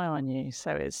keep an eye on you.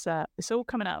 So it's all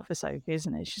coming out for Sophie,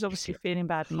 isn't it? She's obviously feeling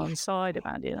bad and on the side of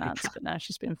Andy and Lance, but now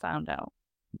she's been found out.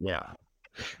 Yeah.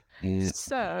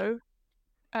 So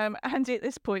Andy at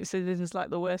this point says this is like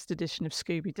the worst edition of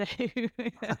Scooby-Doo.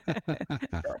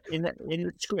 in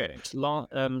the script,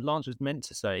 Lance was meant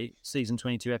to say season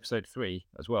 22, episode 3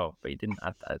 as well, but he didn't.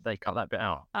 They cut that bit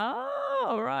out.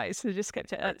 Oh, right. So they just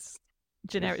kept it as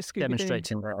generic Scooby-Doo.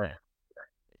 Demonstrating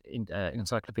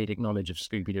encyclopedic knowledge of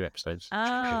Scooby-Doo episodes.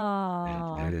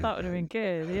 Oh, that would have been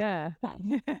good, yeah.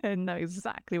 Know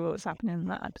exactly what's happening in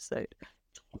that episode.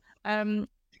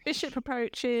 Bishop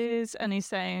approaches and he's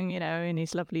saying, in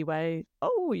his lovely way,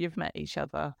 oh, you've met each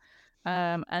other.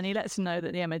 And he lets them know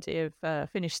that the MOD have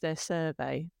finished their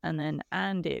survey. And then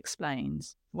Andy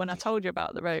explains, when I told you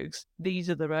about the rogues,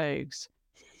 these are the rogues.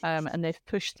 And they've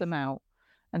pushed them out.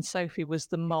 And Sophie was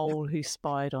the mole who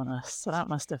spied on us. So that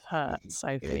must have hurt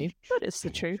Sophie. But it's the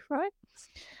truth, right?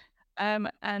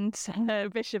 And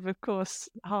Bishop, of course,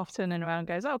 half turning around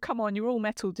goes, oh, come on, you're all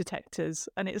metal detectors.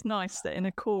 And it's nice that in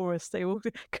a chorus they all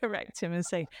correct him and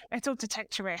say, metal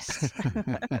detectorists.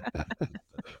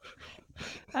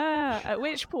 At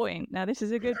which point, now this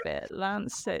is a good bit,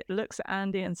 Lance looks at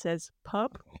Andy and says,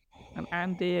 pub? And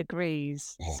Andy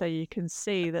agrees. So you can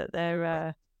see that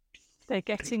they're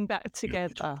getting back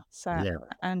together. So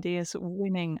Andy is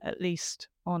winning, at least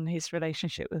on his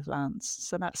relationship with Lance.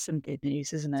 So that's some good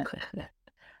news, isn't it?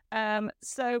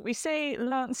 So we see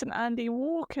Lance and Andy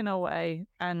walking away.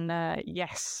 And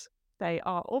yes, they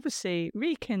are obviously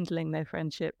rekindling their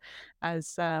friendship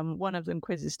as one of them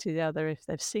quizzes to the other if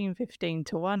they've seen 15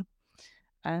 to 1.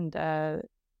 And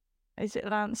is it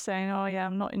Lance saying, oh, yeah,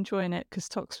 I'm not enjoying it because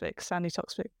Sandy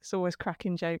Toksvik is always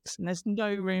cracking jokes and there's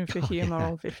no room for humour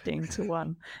on 15 to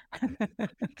 1. I'm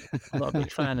not a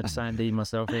big fan of Sandy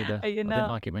myself either. I didn't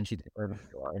like it when she did it from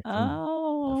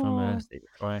Steve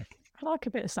Fry. I like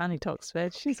a bit of Sandy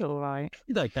Toksvik. She's all right.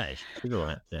 She's okay. She's all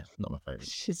right. Yeah, not my favourite.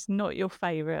 She's not your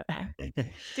favourite.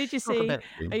 Did you see, are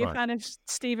you a fan of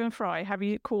Stephen Fry? Have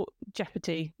you caught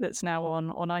Jeopardy that's now on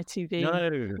ITV?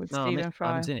 No, Stephen Fry? I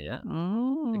haven't seen it yet.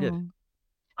 Good.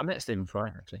 I met Stephen Fry,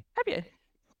 actually. Have you?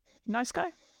 Nice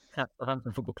guy? At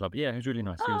Southampton Football Club. Yeah, he was really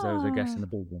nice. He was a guest in the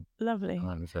ballroom. Lovely.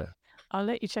 I'll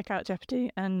let you check out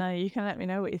Jeopardy and you can let me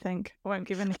know what you think. I won't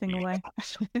give anything away.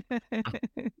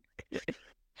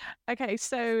 Okay,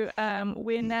 so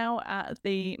we're now at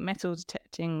the Metal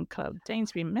Detecting Club,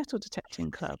 Danesbury Metal Detecting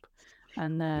Club,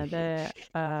 and they're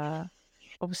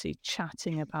obviously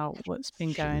chatting about what's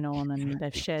been going on, and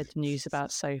they've shared the news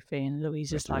about Sophie, and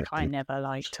Louise is like, I never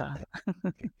liked her.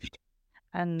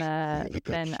 And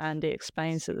then Andy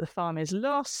explains that the farm is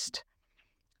lost,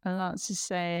 and Lance is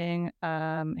saying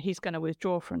he's going to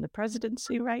withdraw from the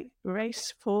presidency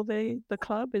race for the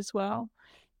club as well.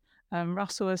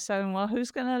 Russell is saying, well,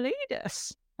 who's going to lead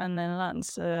us? And then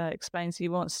Lance explains he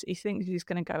thinks he's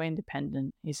going to go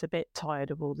independent. He's a bit tired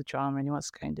of all the drama and he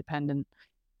wants to go independent.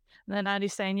 And then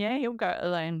Andy's saying, yeah, he'll go it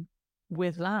alone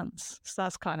with Lance. So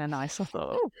that's kind of nice. I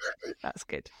thought, oh, that's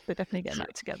good. They're definitely getting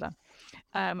that together.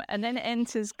 And then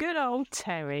enters good old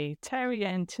Terry. Terry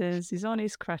enters. He's on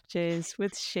his crutches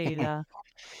with Sheila.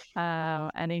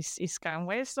 And he's going,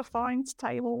 where's the fines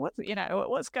table?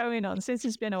 What's going on? Since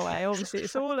he's been away, obviously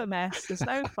it's all a mess. There's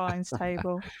no fines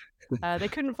table. They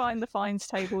couldn't find the fines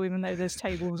table, even though there's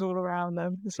tables all around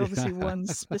them. There's obviously one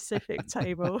specific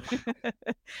table.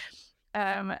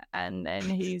 And then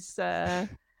he's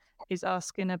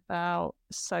asking about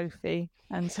Sophie,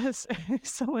 and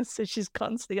someone says she's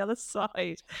gone to the other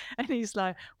side, and he's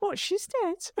like, "What? She's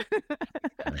dead?"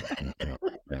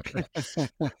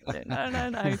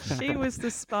 No, she was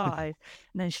the spy.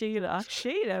 And then Sheila,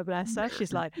 bless her,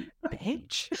 she's like,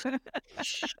 "Bitch."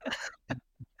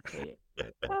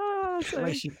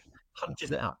 So she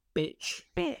punches it out, bitch,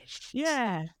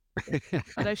 yeah.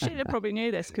 Although Sheila probably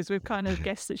knew this because we've kind of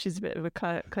guessed that she's a bit of a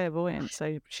clairvoyant,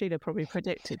 so Sheila probably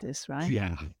predicted this, right?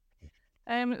 Yeah.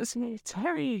 So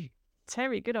Terry,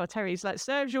 good old Terry's like,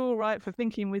 serves you all right for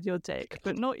thinking with your dick,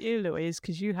 but not you, Louise,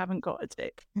 because you haven't got a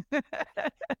dick.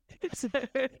 So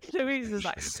Louise is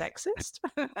like, sexist?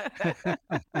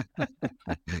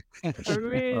 I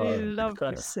really love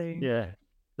this scene. Yeah.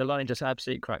 The line just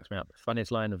absolutely cracks me up.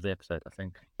 Funniest line of the episode, I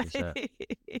think.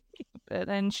 But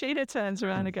then Sheila turns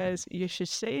around and goes, you should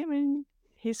see him in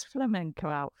his flamenco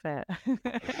outfit.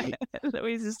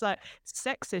 Louise is like,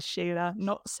 sexist, Sheila,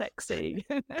 not sexy.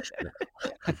 That's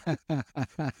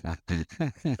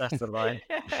the line.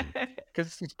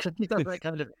 Because he does that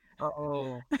kind of,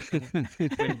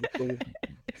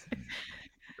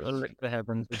 look the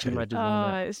heavens, which you imagine.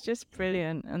 It's just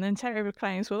brilliant. And then Terry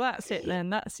proclaims, well, that's it then.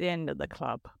 That's the end of the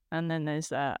club. And then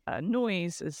there's a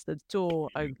noise as the door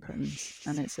opens.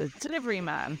 And it's a delivery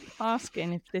man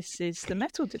asking if this is the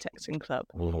metal detecting club.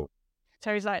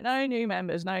 Terry's like, no new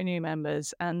members.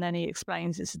 And then he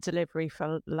explains it's a delivery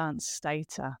for Lance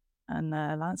Stater. And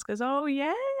Lance goes, oh,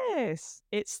 yes,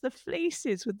 it's the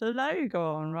fleeces with the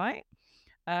logo on, right?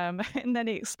 And then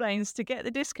he explains to get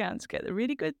the discount, to get the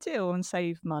really good deal and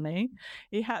save money,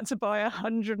 he had to buy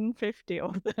 150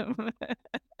 of them.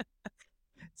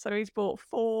 So he's bought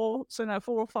 4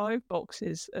 or 5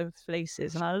 boxes of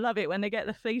fleeces. And I love it when they get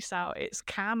the fleece out. It's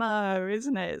camo,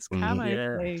 isn't it? It's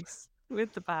camo fleece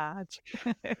with the badge.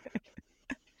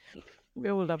 We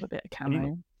all love a bit of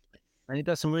camo. And he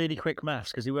does some really quick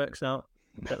maths because he works out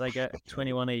that they get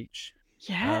 21 each.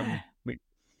 Yeah.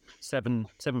 7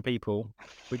 people,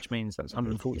 which means that's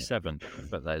 147,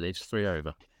 but that leaves 3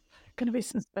 over. Going to be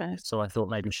some spares. So I thought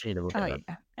maybe Sheila would get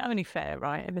that. Only fair,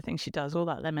 right? Everything she does, all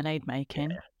that lemonade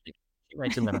making. Yeah, she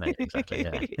made some lemonade, exactly,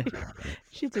 yeah.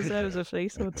 She deserves a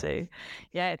fleece or 2.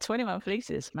 Yeah, 21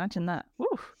 fleeces. Imagine that.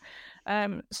 Woof.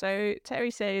 So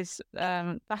Terry says,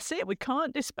 that's it. We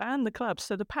can't disband the club.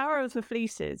 So the power of the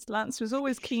fleeces. Lance was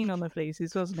always keen on the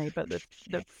fleeces, wasn't he? But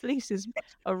the fleeces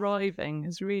arriving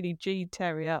has really G'd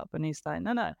Terry up. And he's like,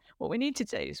 no. What we need to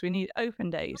do is we need open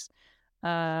days.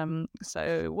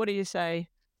 So what do you say?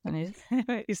 And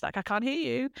he's like, I can't hear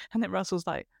you. And then Russell's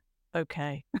like,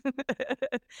 okay.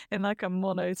 In like a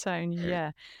monotone,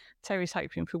 yeah. Terry's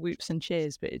hoping for whoops and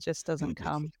cheers, but it just doesn't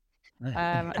come.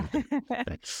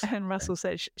 And Russell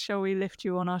said, shall we lift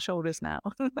you on our shoulders now?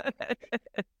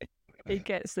 He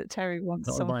gets that Terry wants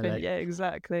Not something. Yeah,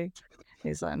 exactly.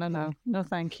 He's like, no,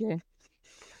 thank you.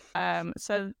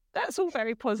 So that's all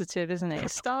very positive, isn't it?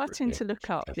 It's starting to look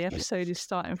up. The episode is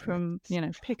starting from,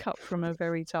 pick up from a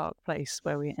very dark place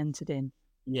where we entered in.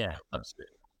 Yeah, that's it.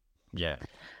 Yeah.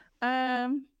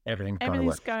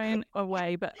 Everything's going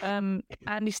away, but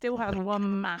Andy still has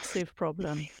one massive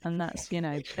problem, and that's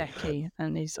Becky,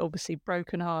 and he's obviously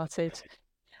broken-hearted,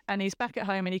 and he's back at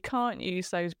home and he can't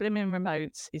use those blimmin'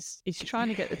 remotes. He's trying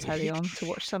to get the telly on to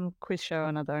watch some quiz show or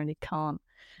another, and he can't.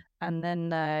 And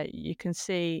then you can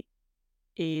see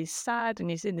he's sad, and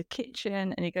he's in the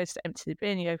kitchen, and he goes to empty the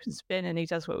bin. He opens the bin, and he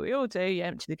does what we all do: you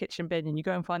empty the kitchen bin, and you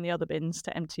go and find the other bins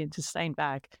to empty into the stained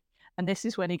bag. And this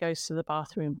is when he goes to the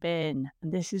bathroom bin.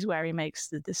 And this is where he makes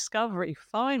the discovery,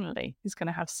 finally. He's going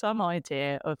to have some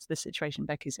idea of the situation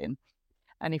Becky's in.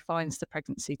 And he finds the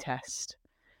pregnancy test.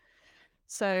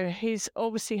 So he's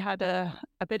obviously had a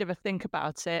bit of a think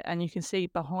about it. And you can see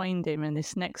behind him in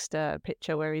this next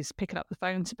picture where he's picking up the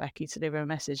phone to Becky to deliver a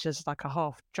message. There's like a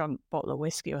half-drunk bottle of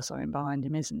whiskey or something behind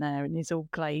him, isn't there? And he's all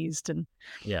glazed and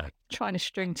trying to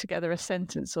string together a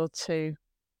sentence or two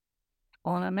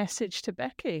on a message to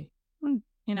Becky.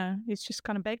 He's just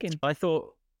kind of begging. I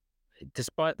thought,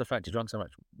 despite the fact he drank so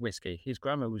much whiskey, his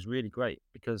grammar was really great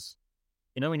because,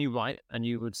 when you write and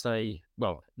you would say,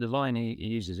 well, the line he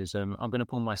uses is, I'm going to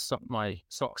pull my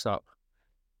socks up,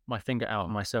 my finger out,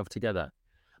 and myself together.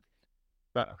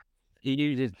 But he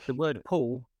uses the word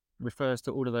pull refers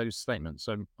to all of those statements.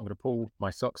 So I'm going to pull my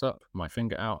socks up, my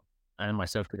finger out, and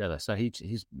myself together. So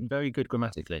he's very good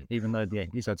grammatically, even though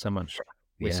he's had so much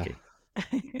whiskey. Yeah.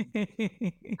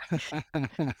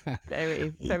 Very,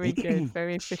 very good,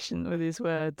 very efficient with his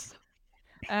words.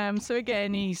 So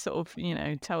again, he sort of,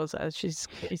 tells her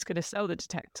he's going to sell the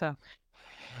detector,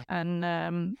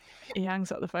 and he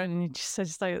hangs up the phone and he just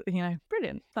says,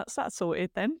 brilliant, that's that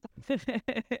sorted then.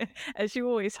 As you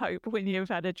always hope when you've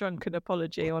had a drunken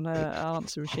apology on an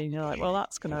answer machine, you're like, well,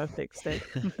 that's going to have fixed it.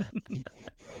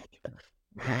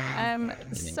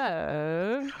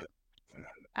 So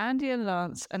Andy and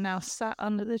Lance are now sat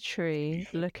under the tree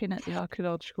looking at the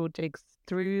archaeological digs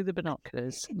through the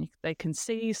binoculars. And they can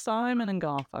see Simon and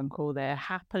Garfunkel. They're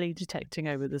happily detecting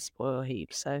over the spoil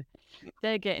heap. So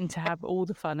they're getting to have all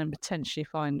the fun and potentially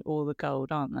find all the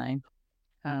gold, aren't they?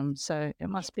 So it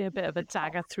must be a bit of a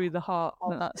dagger through the heart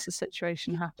that that's the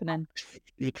situation happening.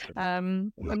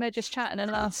 And they're just chatting, and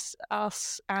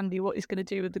asks Andy what he's going to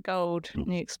do with the gold,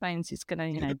 and he explains he's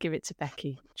going to, give it to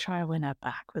Becky, try and win her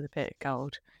back with a bit of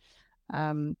gold.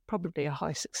 Probably a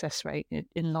high success rate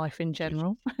in life in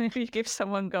general. If you give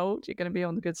someone gold, you're going to be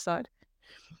on the good side.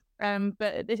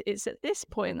 But it's at this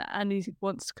point that Andy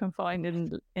wants to confide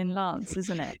in Lance,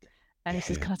 isn't it? And he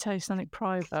says, "Can I tell you something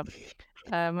private?"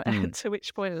 To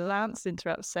which point Lance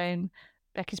interrupts saying,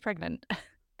 "Becky's pregnant."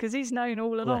 Because he's known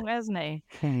all along, hasn't he?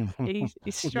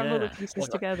 He's strung all the pieces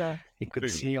together. He could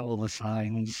see all the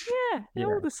signs. Yeah,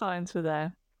 all the signs were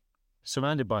there.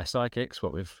 Surrounded by psychics,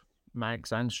 what with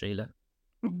Mags and Sheila.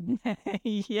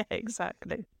 Yeah,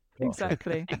 exactly.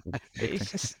 Exactly.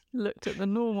 He's just looked at the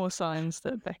normal signs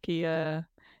that Becky,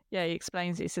 he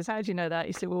explains it. He says, "How do you know that?"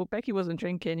 He said, "Well, Becky wasn't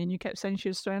drinking and you kept saying she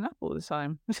was throwing up all the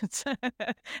time."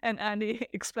 And Andy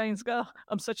explains, "Oh,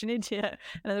 I'm such an idiot."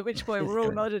 And at which point we're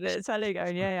all nodding at the telly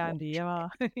going, "Yeah, Andy, you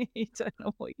are. You don't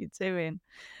know what you're doing."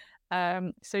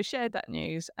 So shared that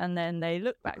news, and then they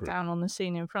look back down on the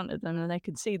scene in front of them and they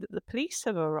can see that the police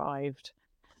have arrived.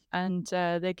 And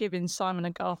they're giving Simon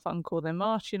and Garfunkel their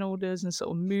marching orders and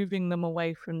sort of moving them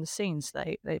away from the scene. So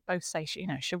they both say,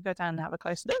 "She'll go down and have a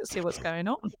closer look, see what's going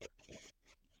on."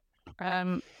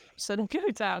 So they go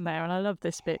down there, and I love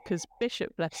this bit because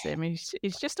Bishop, bless him, he's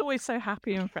just always so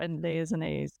happy and friendly, isn't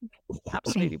he? He's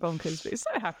absolutely bonkers, but he's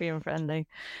so happy and friendly.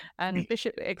 And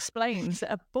Bishop explains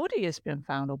that a body has been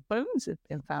found, or bones have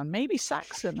been found, maybe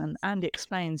Saxon. And Andy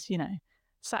explains,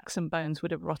 Saxon bones would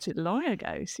have rotted long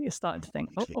ago. So you're starting to think,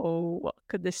 what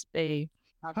could this be?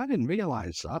 I didn't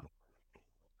realise that.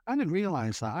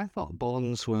 I thought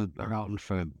bones were around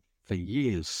for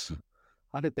years.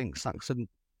 I didn't think Saxon.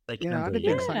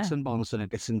 Saxon bones had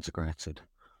disintegrated.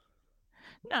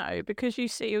 No, because you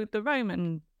see the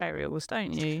Roman burials,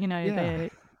 don't you? The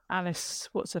Alice,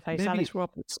 what's her face, Alice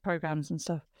Roberts programs and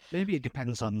stuff. Maybe it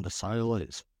depends on the soil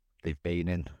they've been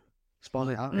in.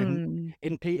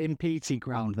 In peaty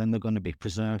ground, then they're going to be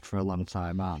preserved for a long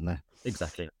time, aren't they?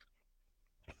 Exactly.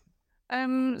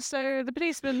 So the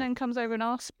policeman then comes over and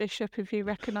asks Bishop if he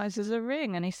recognises a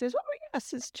ring, and he says, "Oh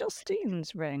yes, it's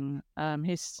Justine's ring.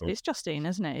 It's Justine,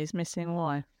 isn't it? His missing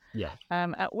wife." Yeah.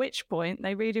 At which point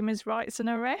they read him his rights and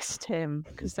arrest him,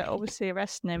 because they're obviously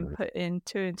arresting him, putting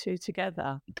 2 and 2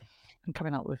 together and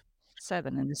coming up with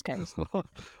 7 in this case.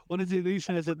 What did he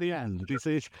say at the end? Did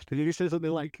he say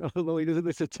something like, "Oh no, he doesn't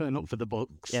need to turn up for the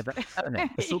books"? Yeah, but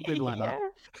something like that.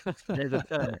 There's a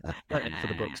turn for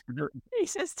the books. He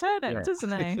says turn up,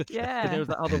 doesn't he? Yeah. There was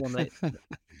that other one.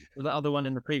 That other one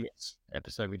in the previous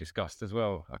episode we discussed as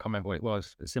well. I can't remember what it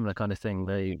was. A similar kind of thing.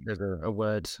 There's a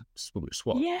word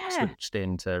switched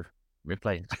in to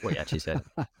replace what he actually said.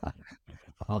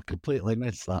 I completely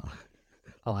missed that.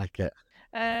 I like it.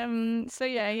 So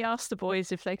he asked the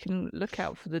boys if they can look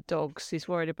out for the dogs. He's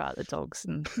worried about the dogs,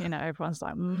 and everyone's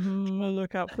like,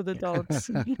 "Look out for the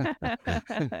dogs."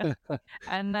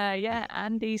 And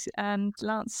Andy's and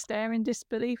Lance stare in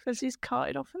disbelief as he's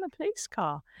carted off in the police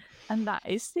car, and that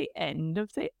is the end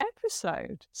of the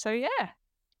episode. So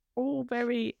all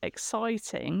very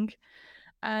exciting.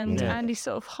 And Andy's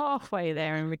sort of halfway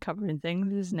there in recovering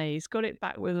things, isn't he? He's got it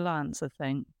back with Lance, I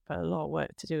think, but a lot of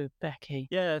work to do with Becky.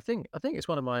 Yeah, I think it's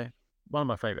one of my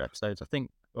favourite episodes. I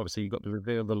think obviously you got to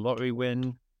reveal the lottery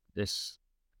win. This,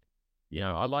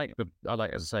 I like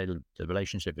as I say the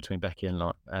relationship between Becky and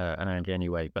Andy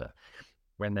anyway. But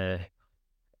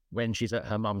when she's at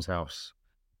her mum's house,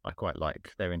 I quite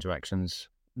like their interactions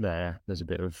there. There's a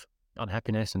bit of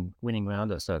unhappiness and winning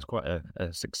round, so it's quite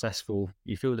a successful.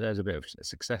 You feel that there's a bit of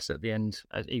success at the end,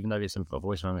 even though it's a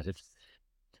voice motive.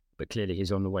 But clearly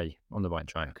he's on the right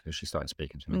track because she started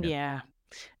speaking to him again. Yeah,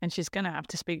 and she's going to have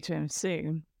to speak to him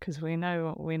soon because we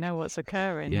know what's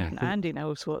occurring. Yeah. And Andy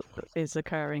knows what is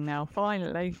occurring now.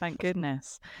 Finally, thank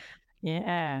goodness.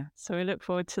 Yeah, so we look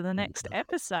forward to the next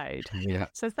episode. Yeah.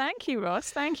 So thank you,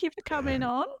 Ross. Thank you for coming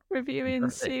on, reviewing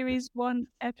Series 1,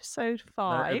 Episode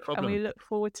 5. No problem. And we look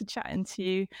forward to chatting to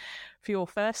you for your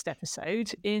first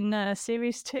episode in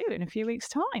Series 2 in a few weeks'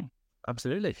 time.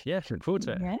 Absolutely. Yeah, look forward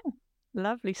to it. Yeah.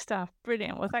 Lovely stuff.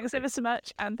 Brilliant. Well, thanks ever so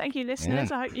much. And thank you,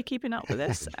 listeners. I hope you're keeping up with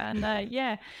us. And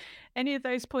any of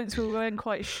those points we weren't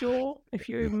quite sure. If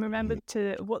you remembered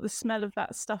what the smell of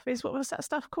that stuff is. What was that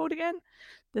stuff called again?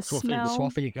 The smell.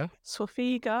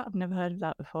 Swafiga. I've never heard of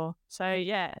that before. So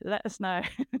let us know.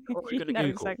 You know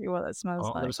exactly what that smells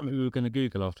like. There was something we were going to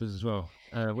Google afterwards as well.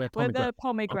 Where the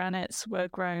pomegranates were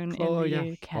grown in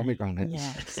the UK. Pomegranates.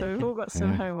 Yeah, so we've all got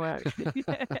some homework.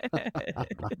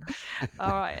 All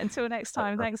right, until next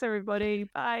time. Thanks, everybody.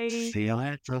 Bye. See you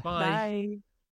later. Bye. Bye.